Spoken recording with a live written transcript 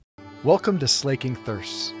Welcome to Slaking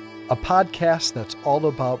Thirsts, a podcast that's all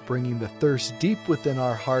about bringing the thirst deep within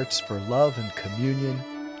our hearts for love and communion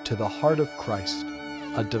to the heart of Christ,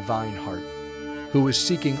 a divine heart, who is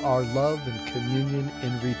seeking our love and communion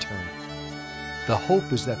in return. The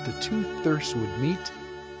hope is that the two thirsts would meet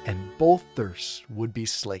and both thirsts would be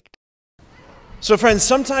slaked. So friends,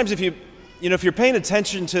 sometimes if you're paying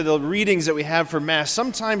attention to the readings that we have for Mass,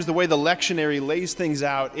 sometimes the way the lectionary lays things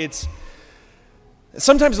out, it's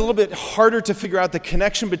sometimes a little bit harder to figure out the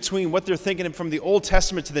connection between what they're thinking from the Old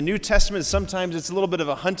Testament to the New Testament. Sometimes it's a little bit of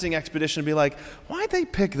a hunting expedition to be like, why'd they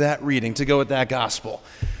pick that reading to go with that gospel?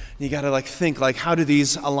 And you got to think, how do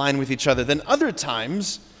these align with each other? Then other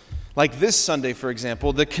times, like this Sunday, for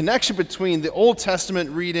example, the connection between the Old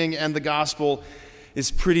Testament reading and the gospel is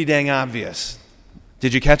pretty dang obvious.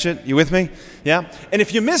 Did you catch it? You with me? Yeah? And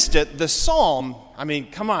if you missed it, the psalm,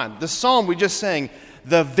 the psalm we just sang,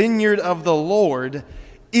 the vineyard of the Lord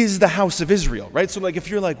is the house of Israel, right? So if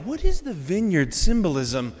you're like, what is the vineyard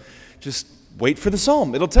symbolism? Just wait for the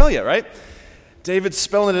psalm. It'll tell you, right? David's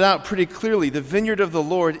spelling it out pretty clearly. The vineyard of the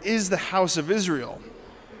Lord is the house of Israel.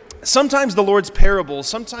 Sometimes the Lord's parables,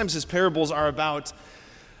 sometimes his parables are about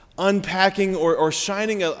unpacking or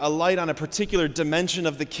shining a light on a particular dimension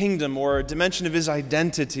of the kingdom or a dimension of his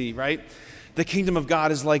identity, right? The kingdom of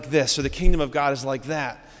God is like this, or the kingdom of God is like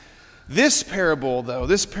that. This parable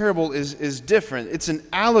is different. It's an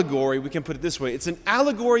allegory, we can put it this way. It's an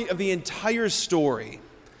allegory of the entire story.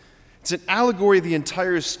 It's an allegory of the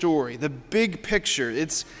entire story, the big picture.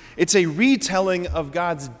 It's a retelling of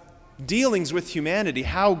God's dealings with humanity,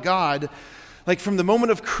 how God, from the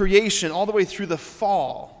moment of creation all the way through the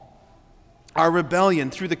fall, our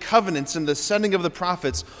rebellion, through the covenants and the sending of the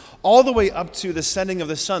prophets, all the way up to the sending of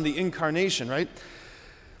the Son, the incarnation, right?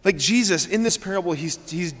 Jesus, in this parable, he's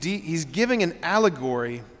giving an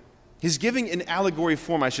allegory. He's giving an allegory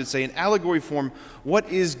form, what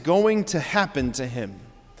is going to happen to him,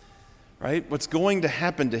 right? What's going to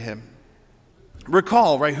happen to him.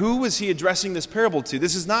 Recall, right, who was he addressing this parable to?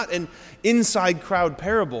 This is not an inside crowd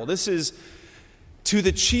parable. This is to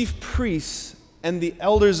the chief priests and the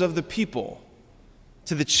elders of the people.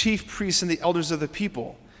 To the chief priests and the elders of the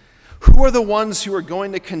people. Who are the ones who are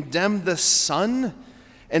going to condemn the Son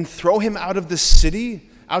and throw him out of the city,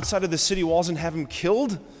 outside of the city walls, and have him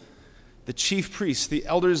killed? The chief priests, the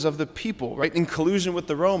elders of the people, right, in collusion with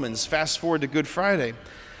the Romans. Fast forward to Good Friday.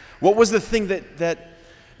 What was the thing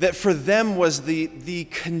that for them was the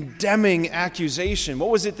condemning accusation? What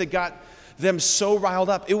was it that got them so riled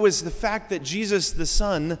up? It was the fact that Jesus, the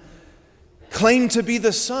Son, claimed to be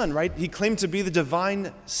the Son, right? He claimed to be the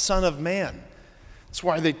divine Son of Man. That's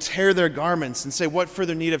why they tear their garments and say, what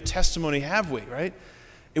further need of testimony have we, right?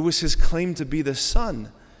 It was his claim to be the Son.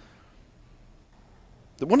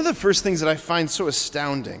 One of the first things that I find so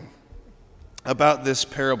astounding about this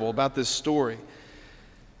parable, about this story,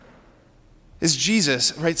 is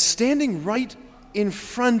Jesus, right, standing right in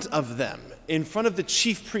front of them, in front of the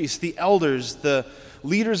chief priests, the elders, the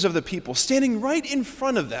leaders of the people, standing right in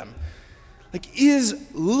front of them, is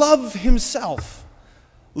love himself,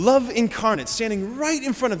 love incarnate, standing right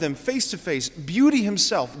in front of them, face to face, beauty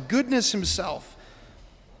himself, goodness himself.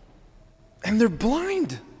 And they're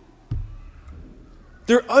blind.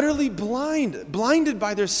 They're utterly blinded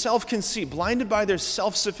by their self-conceit, blinded by their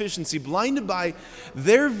self-sufficiency, blinded by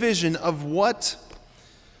their vision of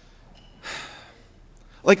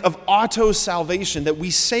of auto-salvation, that we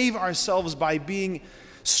save ourselves by being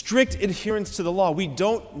strict adherence to the law. We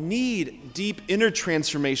don't need deep inner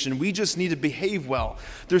transformation. We just need to behave well.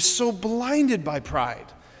 They're so blinded by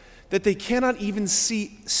pride that they cannot even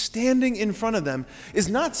see standing in front of them is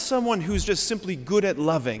not someone who's just simply good at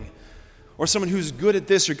loving or someone who's good at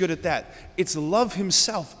this or good at that. It's love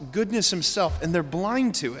himself, goodness himself, and they're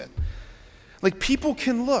blind to it. People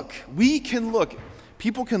can look,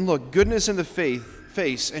 people can look goodness in the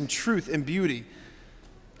face and truth and beauty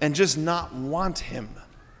and just not want him.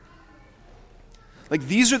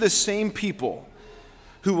 These are the same people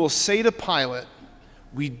who will say to Pilate,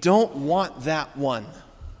 we don't want that one.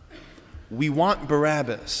 We want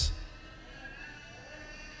Barabbas.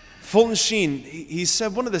 Fulton Sheen, he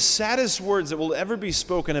said one of the saddest words that will ever be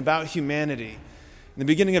spoken about humanity in the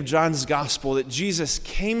beginning of John's Gospel, that Jesus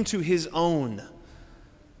came to his own,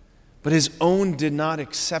 but his own did not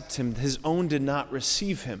accept him. His own did not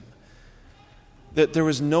receive him. That there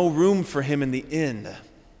was no room for him in the inn.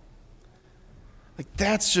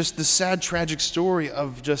 That's just the sad, tragic story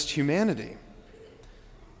of just humanity.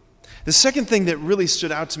 The second thing that really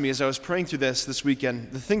stood out to me as I was praying through this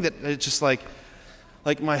weekend, the thing that it just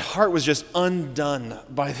my heart was just undone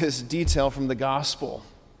by this detail from the gospel,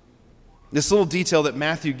 This little detail that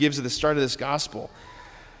Matthew gives at the start of this gospel,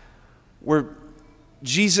 where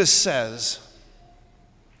Jesus says,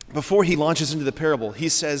 before he launches into the parable, he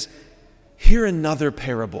says, "Hear another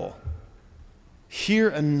parable. Hear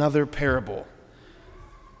another parable."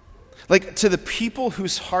 Like, to the people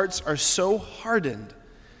whose hearts are so hardened,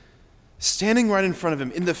 standing right in front of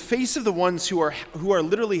him, in the face of the ones who are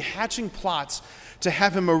literally hatching plots to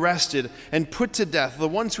have him arrested and put to death, the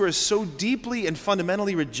ones who are so deeply and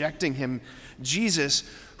fundamentally rejecting him, Jesus,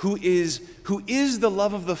 who is the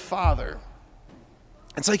love of the Father.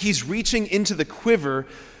 It's like he's reaching into the quiver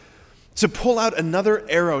to pull out another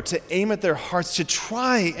arrow, to aim at their hearts, to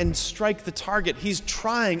try and strike the target. He's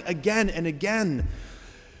trying again and again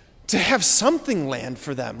to have something land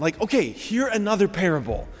for them. Like, okay, hear another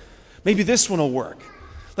parable. Maybe this one will work.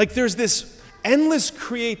 Like, there's this endless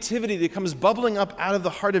creativity that comes bubbling up out of the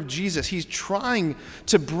heart of Jesus. He's trying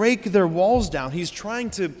to break their walls down. He's trying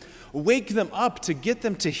to wake them up, to get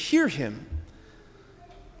them to hear him,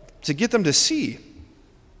 to get them to see.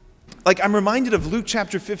 Like, I'm reminded of Luke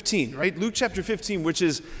chapter 15, right? Luke chapter 15, which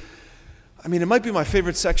is, it might be my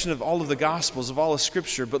favorite section of all of the Gospels, of all of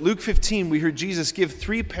Scripture. But Luke 15, we heard Jesus give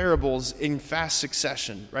 3 parables in fast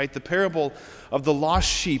succession, right? The parable of the lost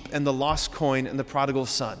sheep and the lost coin and the prodigal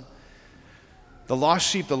son. The lost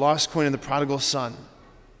sheep, the lost coin, and the prodigal son.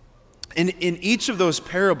 And in each of those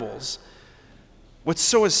parables, what's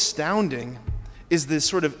so astounding is this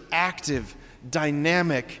sort of active,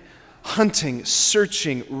 dynamic, hunting,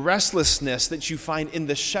 searching, restlessness that you find in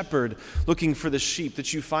the shepherd looking for the sheep,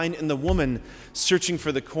 that you find in the woman searching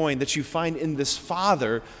for the coin, that you find in this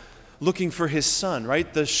father looking for his son,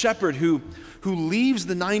 right? The shepherd who leaves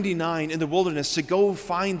the 99 in the wilderness to go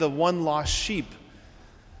find the one lost sheep.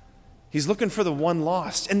 He's looking for the one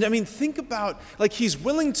lost. And think about, like, he's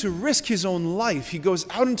willing to risk his own life. He goes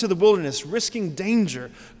out into the wilderness, risking danger,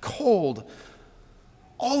 cold,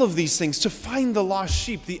 all of these things to find the lost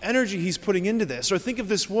sheep, the energy he's putting into this. Or think of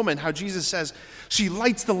this woman, how Jesus says she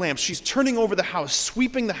lights the lamp. She's turning over the house,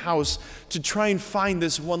 sweeping the house to try and find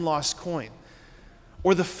this one lost coin.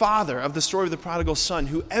 Or the father of the story of the prodigal son,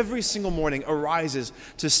 who every single morning arises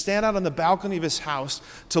to stand out on the balcony of his house,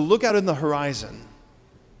 to look out in the horizon,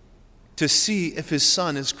 to see if his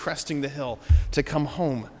son is cresting the hill, to come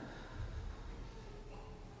home.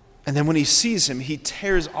 And then when he sees him, he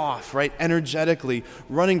tears off, right, energetically,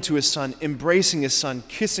 running to his son, embracing his son,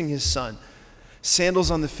 kissing his son,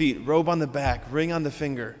 sandals on the feet, robe on the back, ring on the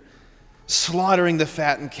finger, slaughtering the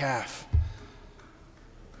fattened calf.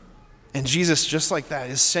 And Jesus, just like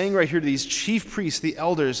that, is saying right here to these chief priests, the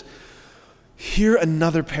elders, hear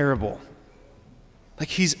another parable. Like,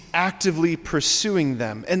 he's actively pursuing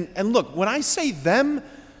them. And look, when I say them,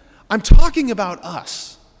 I'm talking about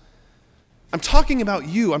us. I'm talking about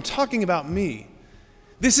you. I'm talking about me.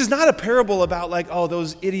 This is not a parable about, like, oh,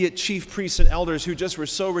 those idiot chief priests and elders who just were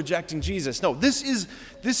so rejecting Jesus. No, this is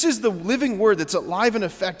the living word that's alive and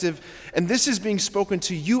effective, and this is being spoken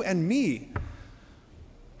to you and me.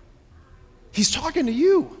 He's talking to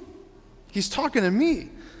you. He's talking to me.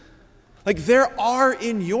 Like, there are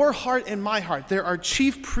in your heart and my heart, there are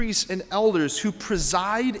chief priests and elders who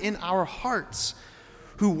preside in our hearts,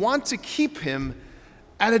 who want to keep him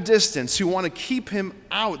at a distance, who want to keep him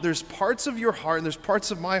out. There's parts of your heart, and there's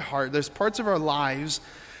parts of my heart, there's parts of our lives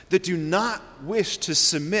that do not wish to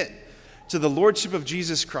submit to the lordship of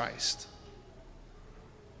Jesus Christ.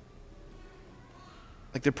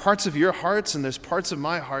 Like, there are parts of your hearts and there's parts of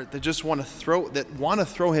my heart that just want to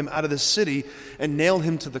throw him out of the city and nail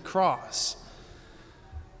him to the cross.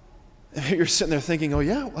 And you're sitting there thinking, oh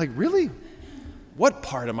yeah, like, really? What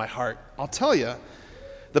part of my heart? I'll tell you.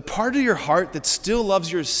 The part of your heart that still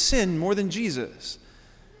loves your sin more than Jesus.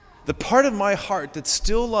 The part of my heart that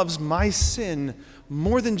still loves my sin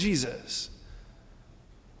more than Jesus.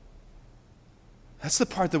 That's the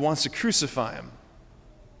part that wants to crucify him.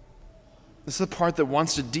 That's the part that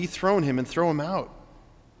wants to dethrone him and throw him out.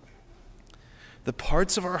 The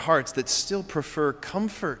parts of our hearts that still prefer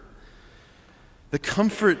comfort. The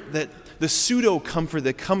pseudo-comfort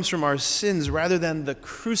that comes from our sins rather than the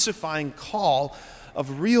crucifying call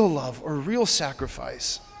of real love or real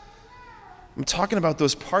sacrifice. I'm talking about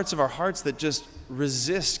those parts of our hearts that just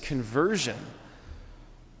resist conversion.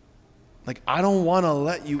 Like, I don't want to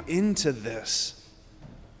let you into this.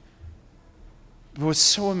 But what's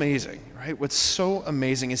so amazing, right? What's so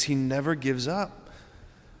amazing is he never gives up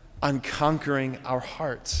on conquering our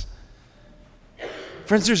hearts.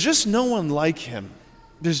 Friends, there's just no one like him.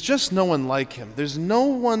 There's just no one like him. There's no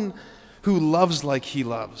one who loves like he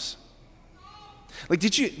loves. Like,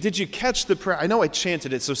 did you catch the prayer? I know I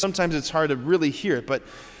chanted it, so sometimes it's hard to really hear it, but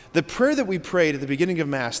The prayer that we prayed at the beginning of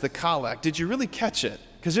Mass, the collect, did you really catch it?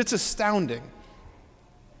 Because it's astounding.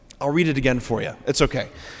 I'll read it again for you. It's okay.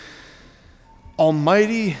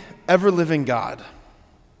 Almighty, ever-living God,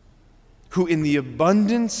 who in the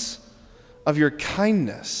abundance of your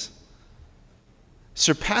kindness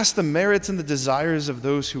surpass the merits and the desires of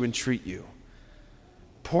those who entreat you,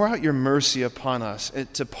 pour out your mercy upon us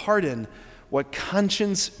and to pardon what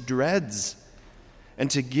conscience dreads and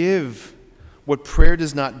to give what prayer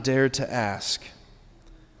does not dare to ask.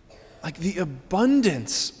 Like the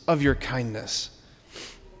abundance of your kindness.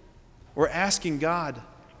 We're asking God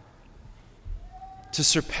to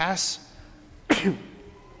surpass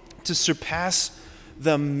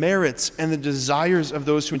the merits and the desires of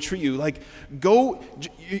those who entreat you. Like,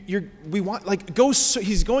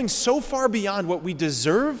 he's going so far beyond what we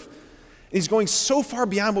deserve. He's going so far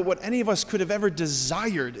beyond what any of us could have ever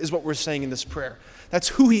desired, is what we're saying in this prayer. That's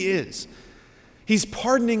who he is. He's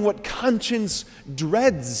pardoning what conscience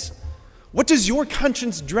dreads. What does your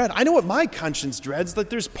conscience dread? I know what my conscience dreads. That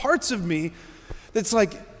there's parts of me that's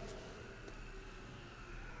like,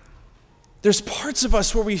 there's parts of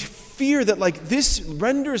us where we fear that like this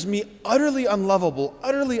renders me utterly unlovable,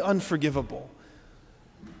 utterly unforgivable.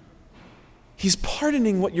 He's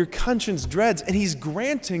pardoning what your conscience dreads, and he's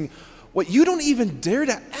granting what you don't even dare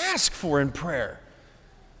to ask for in prayer.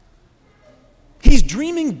 He's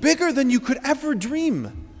dreaming bigger than you could ever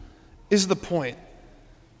dream, is the point.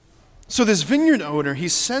 So this vineyard owner, he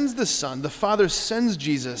sends the son, the father sends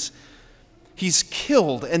Jesus, he's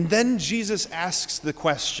killed, and then Jesus asks the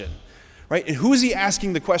question, right? And who is he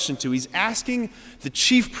asking the question to? He's asking the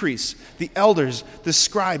chief priests, the elders, the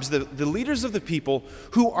scribes, the leaders of the people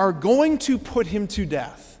who are going to put him to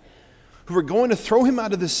death, who are going to throw him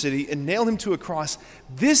out of the city and nail him to a cross.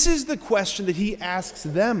 This is the question that he asks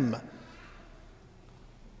them.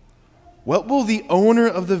 What will the owner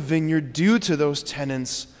of the vineyard do to those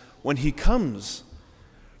tenants when he comes?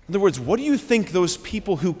 In other words, what do you think those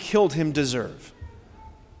people who killed him deserve?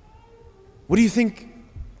 What do you think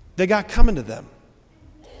they got coming to them?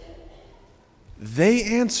 They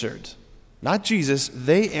answered, not Jesus,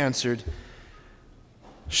 they answered,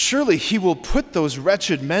 surely he will put those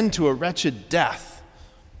wretched men to a wretched death.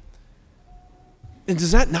 And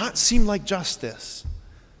does that not seem like justice?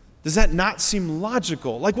 Does that not seem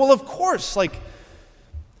logical? Like, well, of course, like,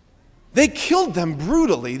 they killed them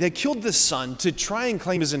brutally. They killed the son to try and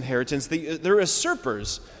claim his inheritance. They're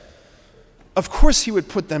usurpers. Of course he would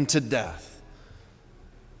put them to death.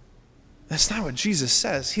 That's not what Jesus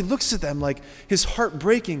says. He looks at them like his heart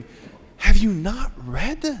breaking. Have you not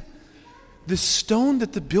read the stone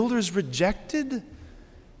that the builders rejected?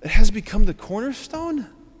 It has become the cornerstone.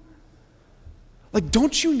 Like,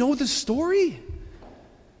 don't you know the story?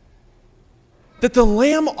 That the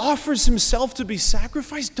Lamb offers himself to be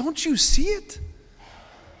sacrificed. Don't you see it?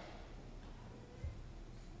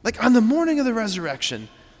 Like on the morning of the resurrection,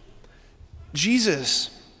 Jesus,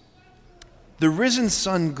 the risen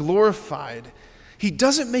Son glorified, he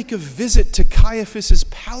doesn't make a visit to Caiaphas'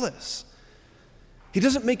 palace. He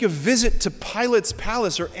doesn't make a visit to Pilate's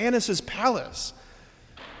palace or Annas' palace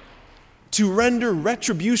to render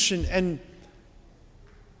retribution and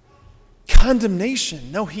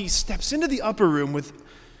condemnation. No, he steps into the upper room with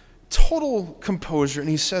total composure and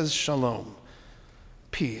he says, Shalom,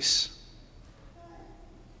 peace.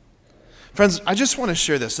 Friends, I just want to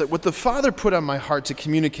share this, that what the Father put on my heart to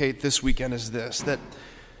communicate this weekend is this, that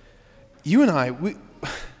you and I,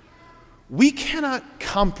 we cannot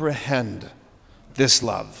comprehend this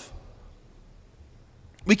love.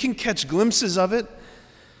 We can catch glimpses of it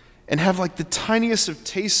and have like the tiniest of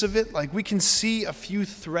tastes of it. Like we can see a few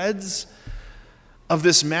threads of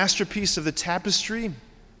this masterpiece of the tapestry.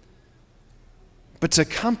 But to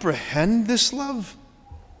comprehend this love?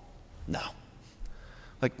 No.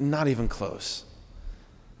 Like not even close.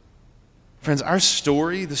 Friends, our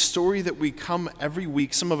story, the story that we come every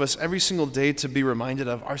week, some of us every single day to be reminded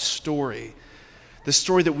of, our story, the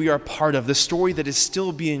story that we are part of, the story that is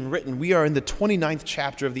still being written. We are in the 29th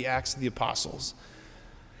chapter of the Acts of the Apostles.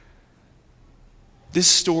 This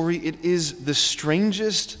story, it is the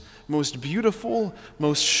strangest, most beautiful,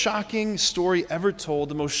 most shocking story ever told,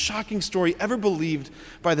 the most shocking story ever believed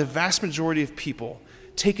by the vast majority of people,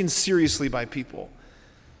 taken seriously by people.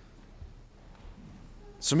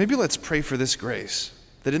 So maybe let's pray for this grace,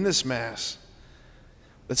 that in this Mass,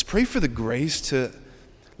 let's pray for the grace to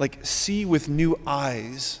see with new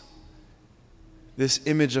eyes this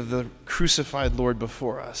image of the crucified Lord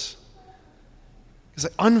before us. Because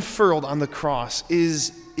unfurled on the cross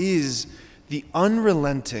is the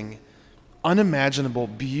unrelenting, unimaginable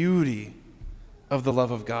beauty of the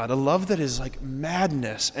love of God, a love that is like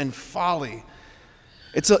madness and folly.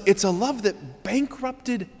 It's a love that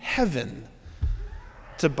bankrupted heaven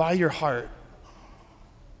to buy your heart.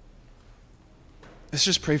 Let's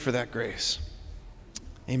just pray for that grace.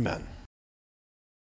 Amen.